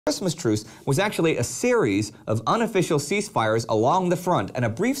Christmas Truce was actually a series of unofficial ceasefires along the front and a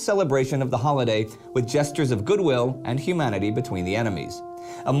brief celebration of the holiday with gestures of goodwill and humanity between the enemies.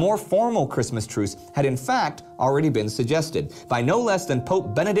 A more formal Christmas truce had in fact already been suggested by no less than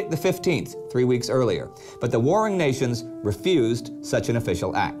Pope Benedict XV 3 weeks earlier, but the warring nations refused such an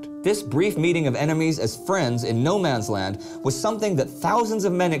official act. This brief meeting of enemies as friends in no man's land was something that thousands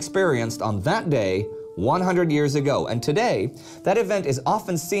of men experienced on that day 100 years ago, and today that event is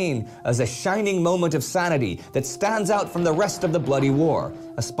often seen as a shining moment of sanity that stands out from the rest of the bloody war,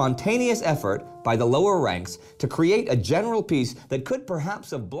 a spontaneous effort by the lower ranks to create a general peace that could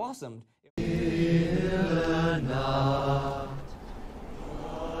perhaps have blossomed.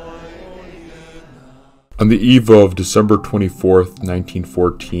 On the eve of December 24th,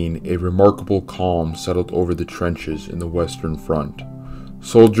 1914, a remarkable calm settled over the trenches in the Western Front.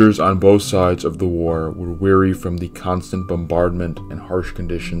 Soldiers on both sides of the war were weary from the constant bombardment and harsh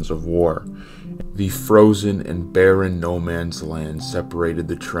conditions of war. The frozen and barren no man's land separated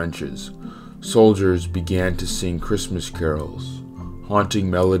the trenches. Soldiers began to sing Christmas carols.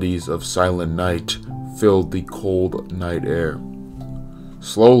 Haunting melodies of Silent Night filled the cold night air.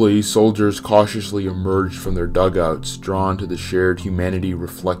 Slowly, soldiers cautiously emerged from their dugouts, drawn to the shared humanity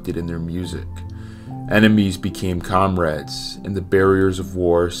reflected in their music. Enemies became comrades, and the barriers of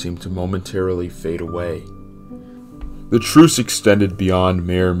war seemed to momentarily fade away. The truce extended beyond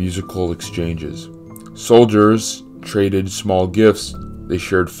mere musical exchanges. Soldiers traded small gifts, they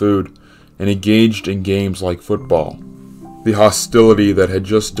shared food, and engaged in games like football. The hostility that had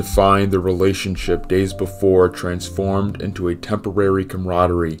just defined the relationship days before transformed into a temporary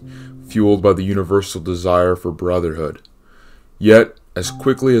camaraderie fueled by the universal desire for brotherhood. Yet, as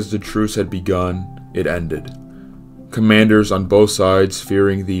quickly as the truce had begun, it ended. Commanders on both sides,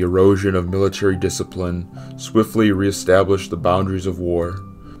 fearing the erosion of military discipline, swiftly reestablished the boundaries of war.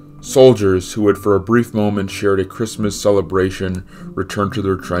 Soldiers who had for a brief moment shared a Christmas celebration returned to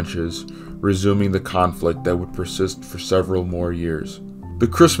their trenches, resuming the conflict that would persist for several more years. The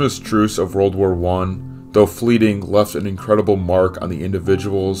Christmas Truce of World War I, though fleeting, left an incredible mark on the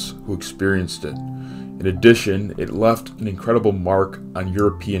individuals who experienced it. In addition, it left an incredible mark on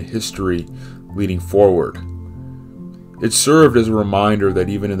European history leading forward. It served as a reminder that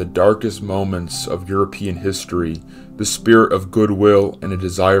even in the darkest moments of European history, the spirit of goodwill and a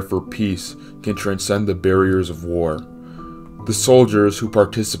desire for peace can transcend the barriers of war. The soldiers who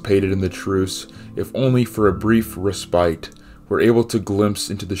participated in the truce, if only for a brief respite, were able to glimpse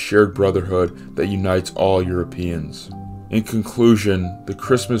into the shared brotherhood that unites all Europeans. In conclusion, the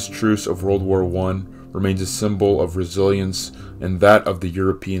Christmas Truce of World War I remains a symbol of resilience and that of the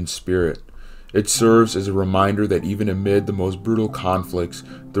European spirit. It serves as a reminder that even amid the most brutal conflicts,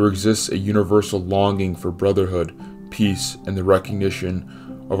 there exists a universal longing for brotherhood, peace, and the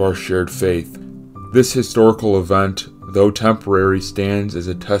recognition of our shared faith. This historical event, though temporary, stands as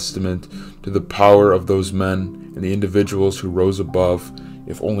a testament to the power of those men and the individuals who rose above,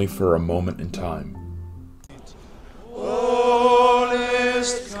 if only for a moment in time. All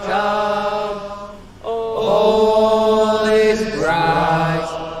is calm, all is bright.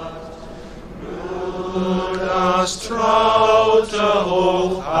 Das traute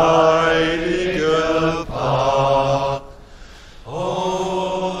hochheilige Paar,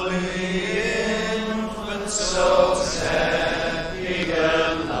 holy infant, so happy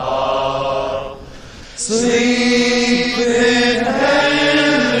and love, sleep in heaven.